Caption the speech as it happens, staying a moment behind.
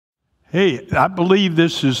Hey, I believe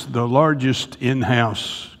this is the largest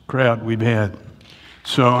in-house crowd we've had.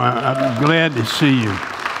 So I'm glad to see you.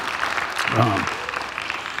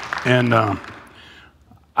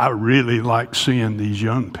 I really like seeing these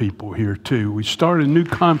young people here too. We started a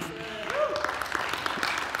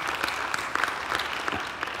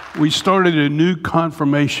new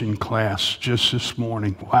confirmation class just this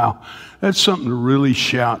morning. Wow, that's something to really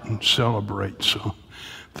shout and celebrate. So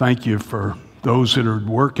thank you for those that are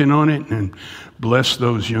working on it, and bless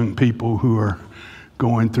those young people who are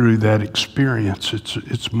going through that experience.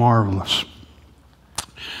 It's marvelous.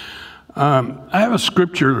 I have a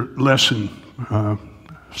scripture lesson,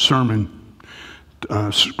 sermon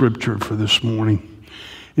scripture for this morning.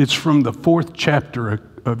 It's from the 4th chapter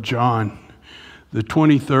of John, the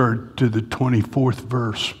 23rd to the 24th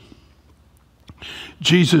verse.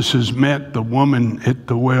 Jesus has met the woman at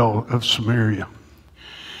the well of Samaria.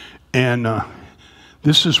 And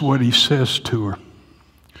this is what he says to her.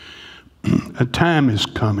 A time is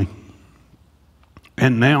coming,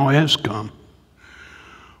 and now has come,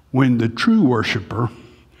 when the true worshiper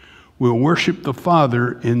will worship the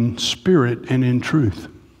Father in spirit and in truth.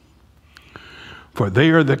 For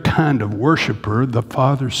they are the kind of worshiper the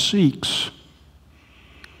Father seeks.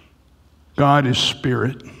 God is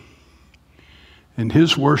spirit, and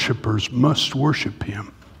his worshipers must worship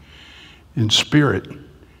him in spirit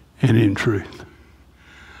and in truth.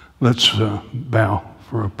 Let's bow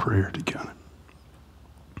for a prayer together.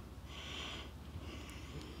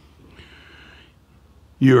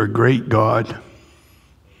 You are a great God.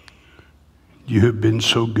 You have been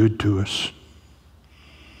so good to us.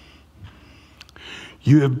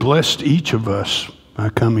 You have blessed each of us by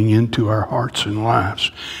coming into our hearts and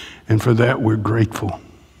lives, and for that we're grateful.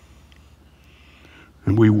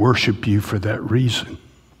 And we worship you for that reason.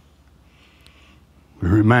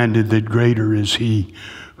 We're reminded that greater is he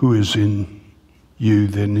who is in you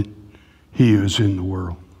than he who is in the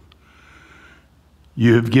world.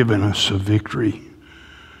 You have given us a victory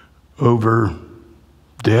over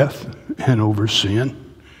death and over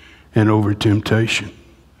sin and over temptation.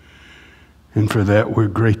 And for that we're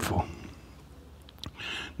grateful.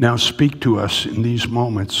 Now speak to us in these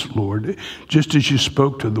moments, Lord, just as you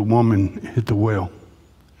spoke to the woman at the well.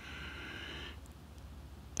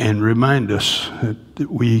 And remind us that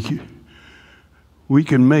we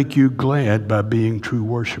can make you glad by being true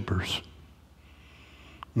worshipers.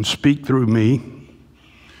 And speak through me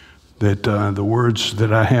that the words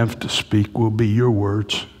that I have to speak will be your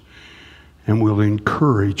words and will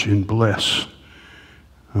encourage and bless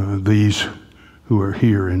these who are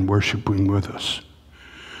here and worshiping with us.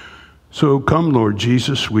 So come, Lord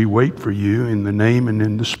Jesus, we wait for you in the name and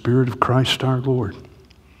in the Spirit of Christ our Lord.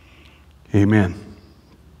 Amen.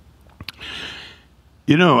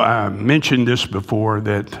 You know, I mentioned this before,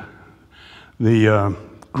 that the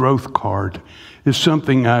growth card is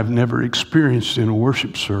something I've never experienced in a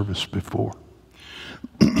worship service before.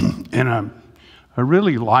 And I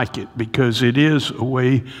really like it because it is a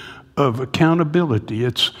way of accountability.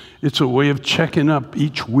 It's a way of checking up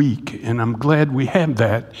each week, and I'm glad we have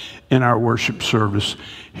that in our worship service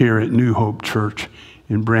here at New Hope Church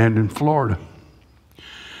in Brandon, Florida.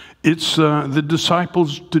 It's the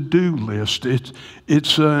disciples' to-do list.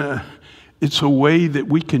 It's a way that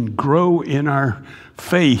we can grow in our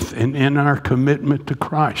faith and in our commitment to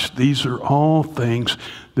Christ. These are all things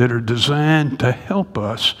that are designed to help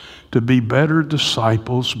us to be better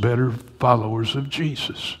disciples, better followers of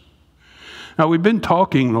Jesus. Now, we've been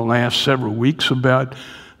talking the last several weeks about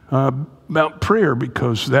prayer,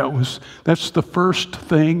 because that's the first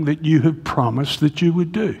thing that you have promised that you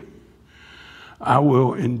would do. I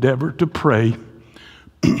will endeavor to pray.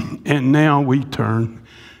 And now we turn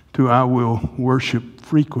to I will worship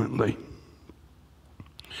frequently.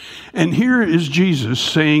 And here is Jesus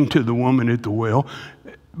saying to the woman at the well,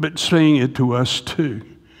 but saying it to us too,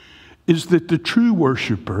 is that the true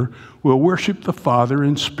worshiper will worship the Father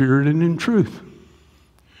in spirit and in truth.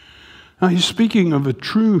 Now he's speaking of a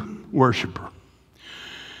true worshiper.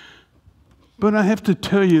 But I have to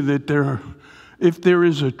tell you that if there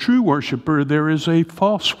is a true worshiper, there is a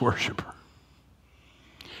false worshiper.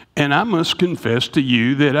 And I must confess to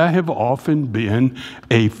you that I have often been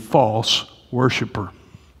a false worshiper.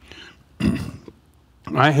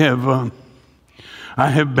 I have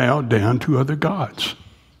bowed down to other gods.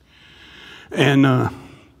 And I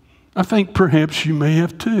think perhaps you may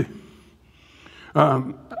have too.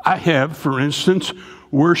 I have, for instance,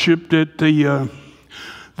 worshipped at the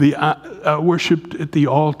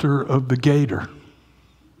altar of the Gator.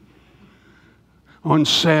 On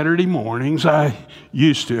Saturday mornings, I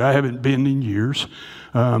haven't been in years,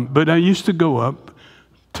 but I used to go up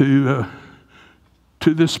to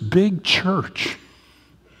this big church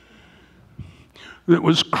that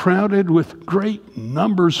was crowded with great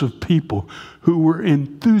numbers of people who were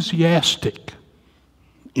enthusiastic.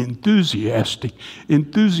 Enthusiastic.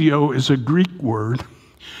 Enthusio is a Greek word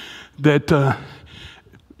that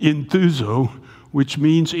enthuso, which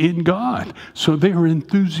means in God. So they were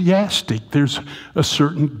enthusiastic. There's a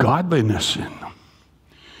certain godliness in them.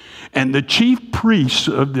 And the chief priest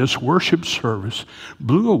of this worship service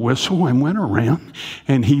blew a whistle and went around,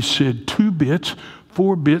 and he said 2 bits,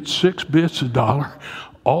 4 bits, 6 bits, $1,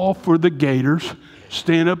 all for the Gators.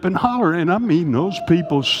 Stand up and holler. And I mean, those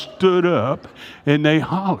people stood up and they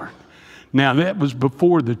hollered. Now, that was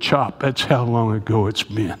before the chop. That's how long ago it's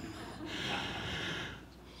been.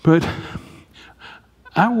 But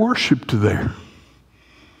I worshiped there.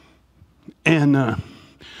 And I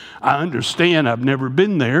understand, I've never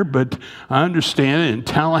been there, but I understand in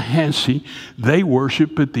Tallahassee, they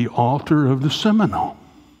worship at the altar of the Seminole.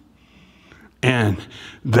 And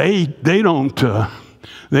they don't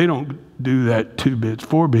do that 2 bits,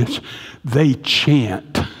 4 bits. They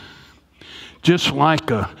chant. Just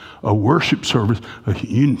like a worship service, a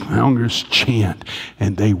humongous chant,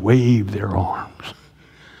 and they wave their arms.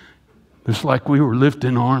 Just like we were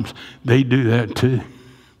lifting arms, they do that too.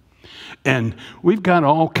 And we've got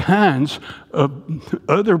all kinds of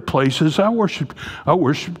other places. I worshiped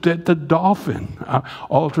at the Dolphin,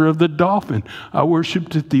 altar of the Dolphin. I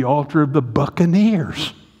worshiped at the altar of the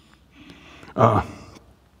Buccaneers.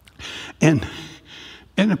 And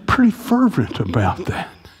I'm pretty fervent about that.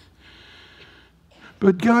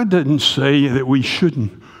 But God doesn't say that we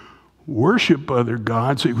shouldn't worship other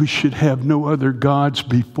gods, that we should have no other gods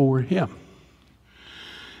before Him.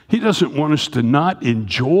 He doesn't want us to not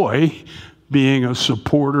enjoy being a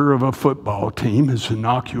supporter of a football team, as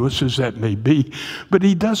innocuous as that may be, but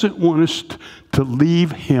He doesn't want us to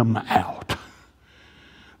leave Him out.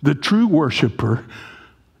 The true worshiper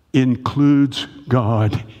includes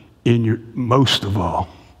God in your most of all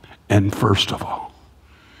and first of all.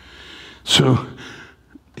 So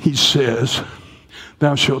He says,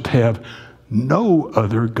 thou shalt have no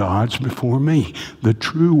other gods before me. The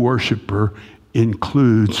true worshiper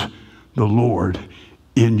includes the Lord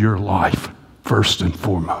in your life, first and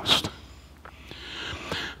foremost.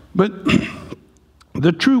 But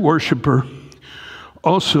the true worshiper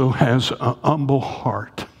also has a humble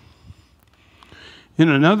heart. In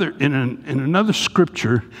another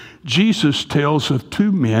scripture, Jesus tells of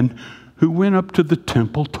 2 men who went up to the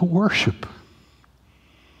temple to worship.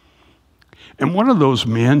 And one of those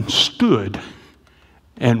men stood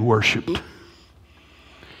and worshiped.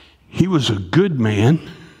 He was a good man.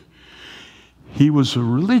 He was a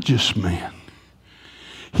religious man.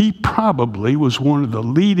 He probably was one of the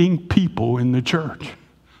leading people in the church.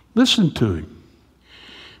 Listen to him.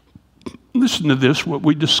 Listen to this, what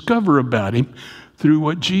we discover about him through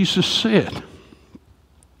what Jesus said.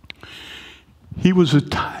 He was a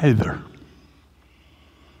tither.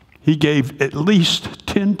 He gave at least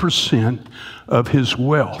 10% of his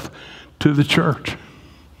wealth to the church.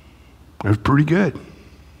 That's pretty good.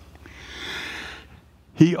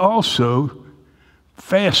 He also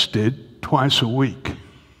fasted twice a week.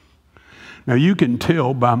 Now, you can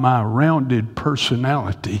tell by my rounded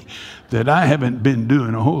personality that I haven't been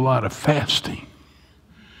doing a whole lot of fasting.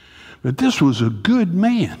 But this was a good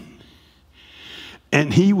man.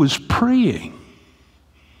 And he was praying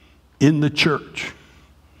in the church.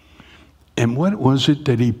 And what was it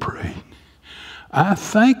that he prayed? I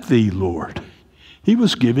thank thee, Lord. He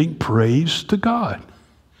was giving praise to God.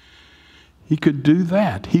 He could do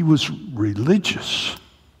that. He was religious.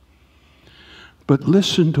 But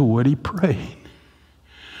listen to what he prayed.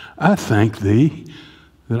 I thank thee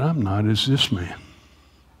that I'm not as this man.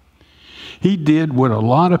 He did what a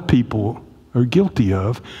lot of people are guilty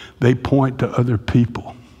of. They point to other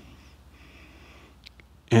people.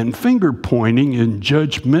 And finger pointing and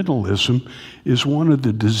judgmentalism is one of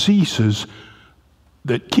the diseases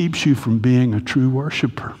that keeps you from being a true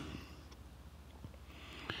worshiper.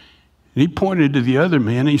 And he pointed to the other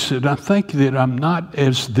man. He said, I think that I'm not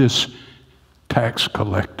as this tax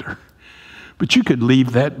collector. But you could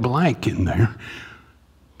leave that blank in there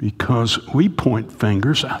because we point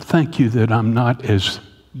fingers. I thank you that I'm not as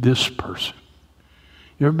this person.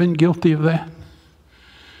 You ever been guilty of that?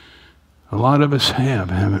 A lot of us have,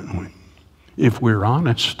 haven't we? If we're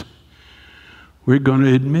honest, we're going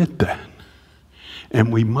to admit that.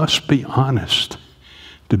 And we must be honest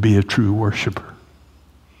to be a true worshiper.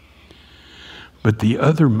 But the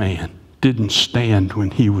other man didn't stand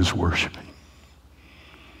when he was worshiping.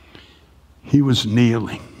 He was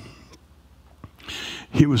kneeling.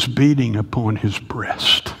 He was beating upon his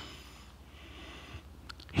breast.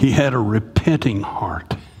 He had a repenting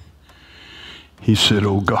heart. He said,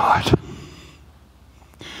 "Oh God,"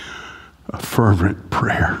 a fervent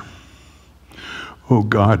prayer, "Oh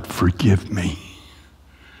God, forgive me,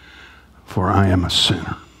 for I am a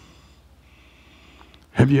sinner."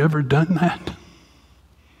 Have you ever done that?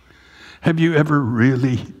 Have you ever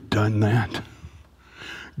really done that?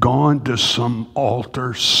 Gone to some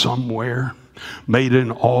altar somewhere, made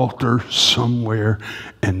an altar somewhere,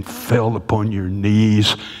 and fell upon your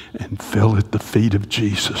knees and fell at the feet of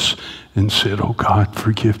Jesus and said, "Oh God,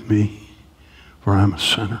 forgive me, for I'm a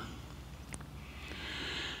sinner."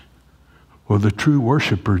 Well, the true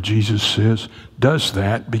worshiper, Jesus says, does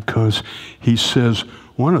that because he says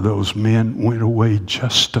one of those men went away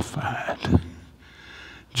justified.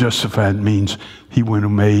 Justified means he went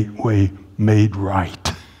away made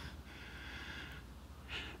right.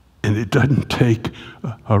 And it doesn't take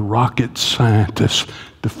a rocket scientist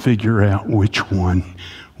to figure out which one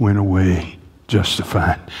went away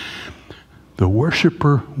justified. The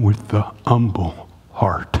worshiper with the humble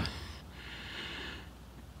heart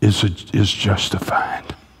is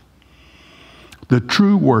justified. The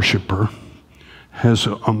true worshiper has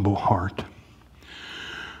a humble heart.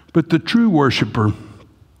 But the true worshiper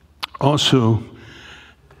also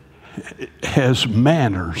has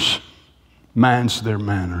manners, minds their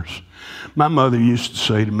manners. My mother used to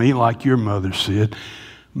say to me, like your mother said,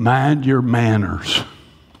 "Mind your manners."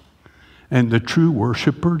 And the true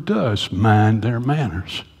worshiper does mind their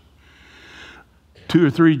manners. 2 or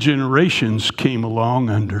 3 generations came along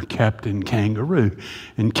under Captain Kangaroo.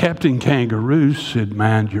 And Captain Kangaroo said,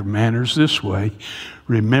 "Mind your manners this way.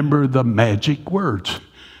 Remember the magic words."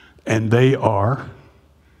 And they are,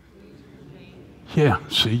 yeah,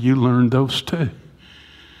 see, you learned those too.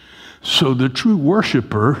 So the true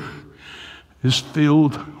worshiper is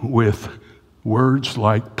filled with words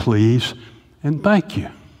like please and thank you.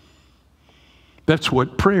 That's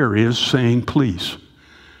what prayer is, saying please.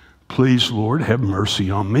 Please, Lord, have mercy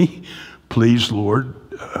on me. Please, Lord,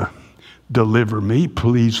 deliver me.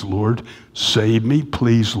 Please, Lord, save me.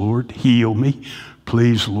 Please, Lord, heal me.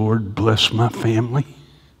 Please, Lord, bless my family.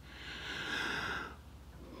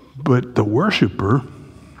 But the worshiper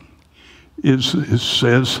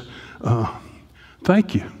says,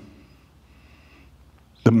 thank you.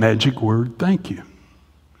 The magic word, thank you.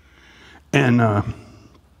 And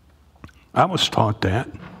I was taught that.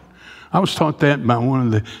 I was taught that by one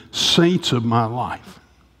of the saints of my life.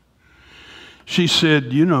 She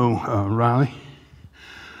said, "You know, Riley,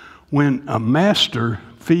 when a master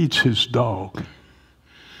feeds his dog,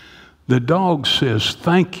 the dog says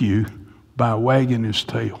thank you by wagging his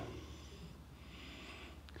tail."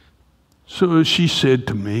 So she said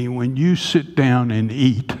to me, when you sit down and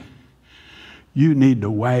eat, you need to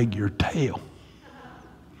wag your tail.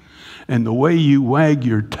 And the way you wag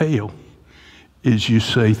your tail is you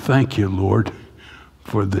say, "Thank you, Lord,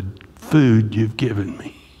 for the food you've given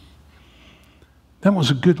me." That was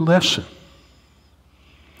a good lesson.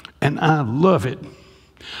 And I love it.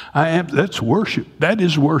 That's worship. That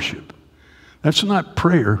is worship. That's not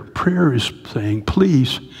prayer. Prayer is saying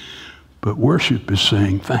please, but worship is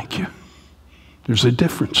saying thank you. There's a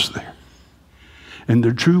difference there. And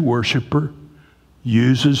the true worshiper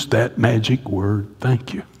uses that magic word,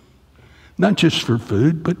 thank you. Not just for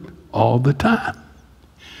food, but all the time.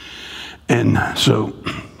 And so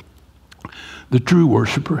the true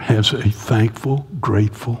worshiper has a thankful,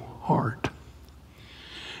 grateful heart.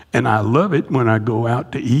 And I love it when I go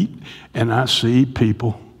out to eat and I see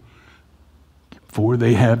people, before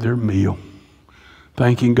they have their meal,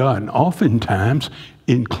 thanking God. And oftentimes,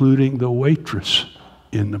 including the waitress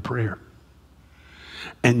in the prayer.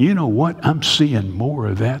 And you know what? I'm seeing more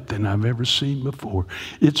of that than I've ever seen before.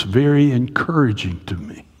 It's very encouraging to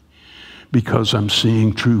me because I'm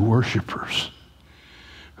seeing true worshipers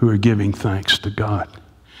who are giving thanks to God,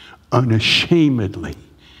 unashamedly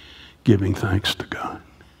giving thanks to God.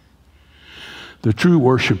 The true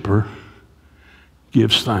worshiper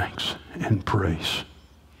gives thanks and praise.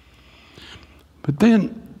 But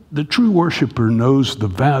then the true worshiper knows the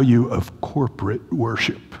value of corporate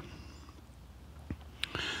worship.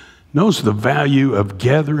 Knows the value of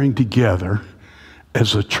gathering together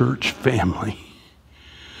as a church family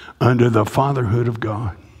under the fatherhood of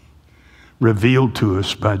God, revealed to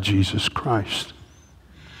us by Jesus Christ.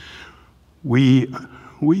 We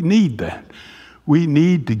need that. We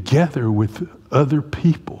need to gather with other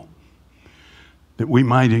people that we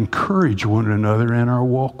might encourage one another in our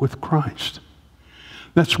walk with Christ.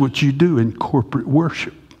 That's what you do in corporate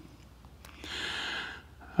worship.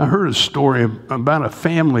 I heard a story about a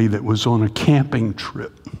family that was on a camping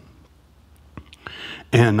trip.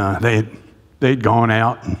 And they'd gone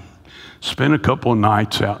out and spent a couple of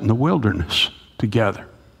nights out in the wilderness together.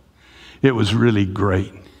 It was really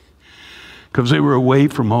great because they were away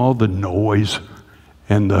from all the noise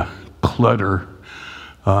and the clutter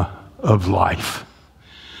of life.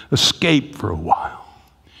 Escape for a while.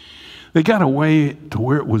 They got away to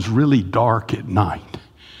where it was really dark at night.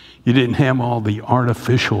 You didn't have all the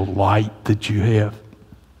artificial light that you have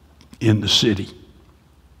in the city.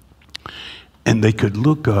 And they could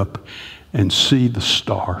look up and see the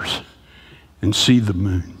stars and see the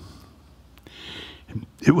moon.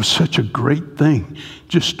 It was such a great thing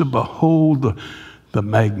just to behold the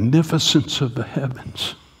magnificence of the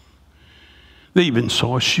heavens. They even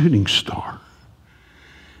saw a shooting star.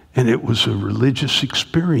 And it was a religious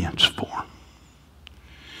experience for them.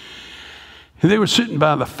 And they were sitting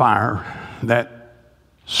by the fire that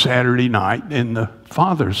Saturday night, and the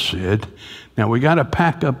father said, now we got to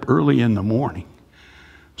pack up early in the morning,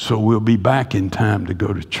 so we'll be back in time to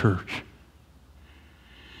go to church.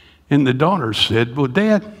 And the daughter said, well,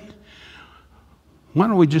 Dad, why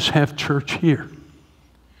don't we just have church here?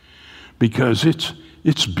 Because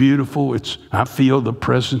it's beautiful. I feel the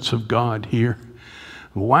presence of God here.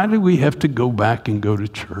 Why do we have to go back and go to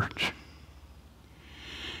church?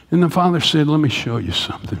 And the father said, let me show you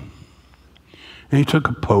something. And he took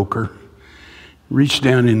a poker, reached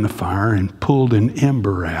down in the fire, and pulled an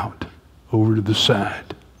ember out over to the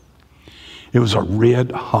side. It was a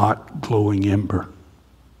red hot, glowing ember.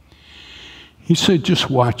 He said, just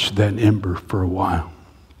watch that ember for a while.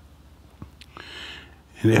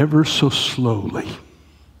 And ever so slowly,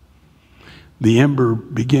 the ember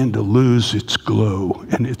began to lose its glow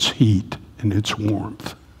and its heat and its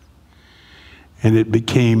warmth. And it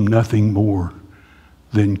became nothing more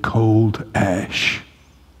than cold ash.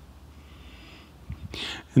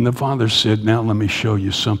 And the father said, now let me show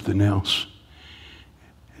you something else.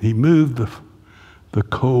 And he moved the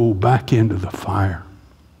coal back into the fire.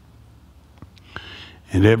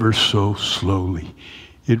 And ever so slowly,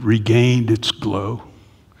 it regained its glow.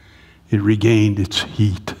 It regained its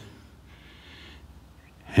heat.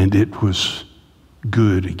 And it was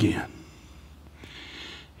good again.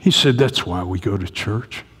 He said, that's why we go to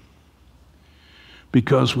church.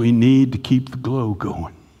 Because we need to keep the glow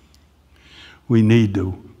going. We need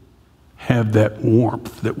to have that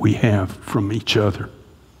warmth that we have from each other.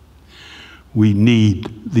 We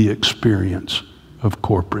need the experience of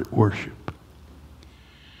corporate worship.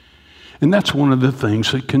 And that's one of the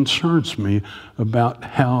things that concerns me about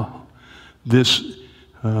how this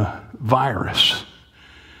virus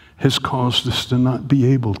has caused us to not be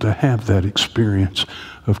able to have that experience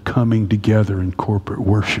of coming together in corporate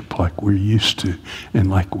worship like we're used to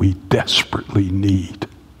and like we desperately need.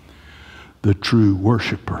 The true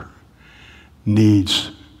worshiper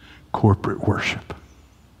needs corporate worship.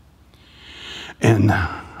 And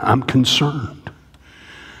I'm concerned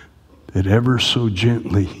that ever so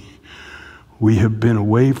gently we have been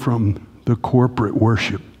away from the corporate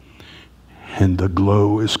worship and the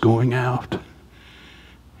glow is going out.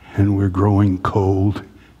 And we're growing cold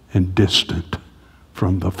and distant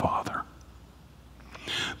from the Father.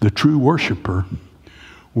 The true worshiper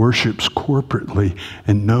worships corporately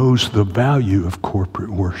and knows the value of corporate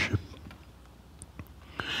worship.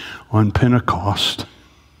 On Pentecost,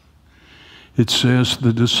 it says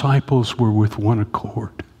the disciples were with one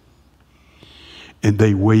accord, and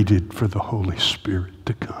they waited for the Holy Spirit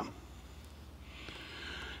to come.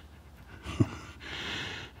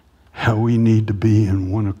 How we need to be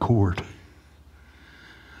in one accord.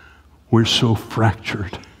 We're so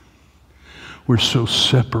fractured. We're so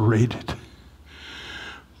separated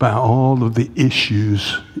by all of the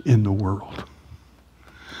issues in the world,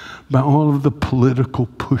 by all of the political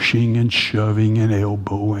pushing and shoving and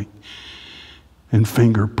elbowing and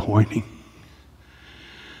finger pointing.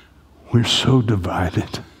 We're so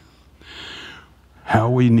divided. How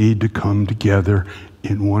we need to come together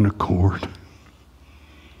in one accord.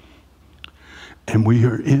 And we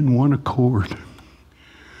are in one accord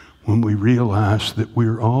when we realize that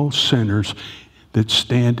we're all sinners that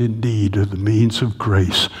stand in need of the means of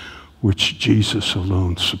grace which Jesus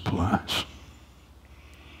alone supplies.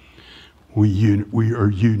 We are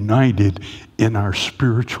united in our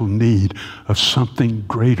spiritual need of something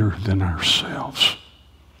greater than ourselves.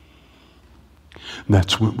 And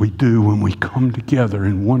that's what we do when we come together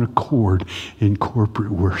in one accord in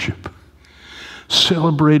corporate worship.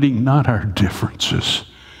 Celebrating not our differences,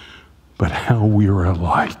 but how we are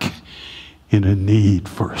alike in a need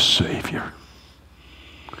for a Savior.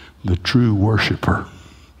 The true worshiper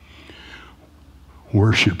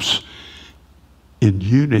worships in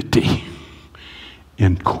unity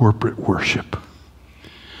in corporate worship.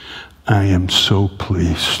 I am so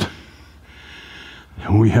pleased.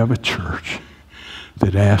 And we have a church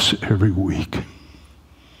that asks every week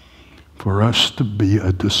for us to be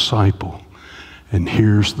a disciple. And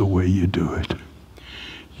here's the way you do it.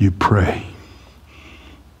 You pray,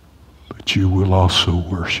 but you will also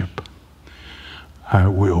worship. I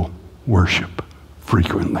will worship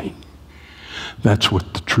frequently. That's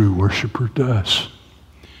what the true worshiper does.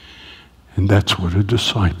 And that's what a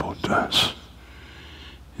disciple does.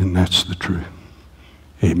 And that's the truth.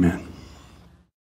 Amen.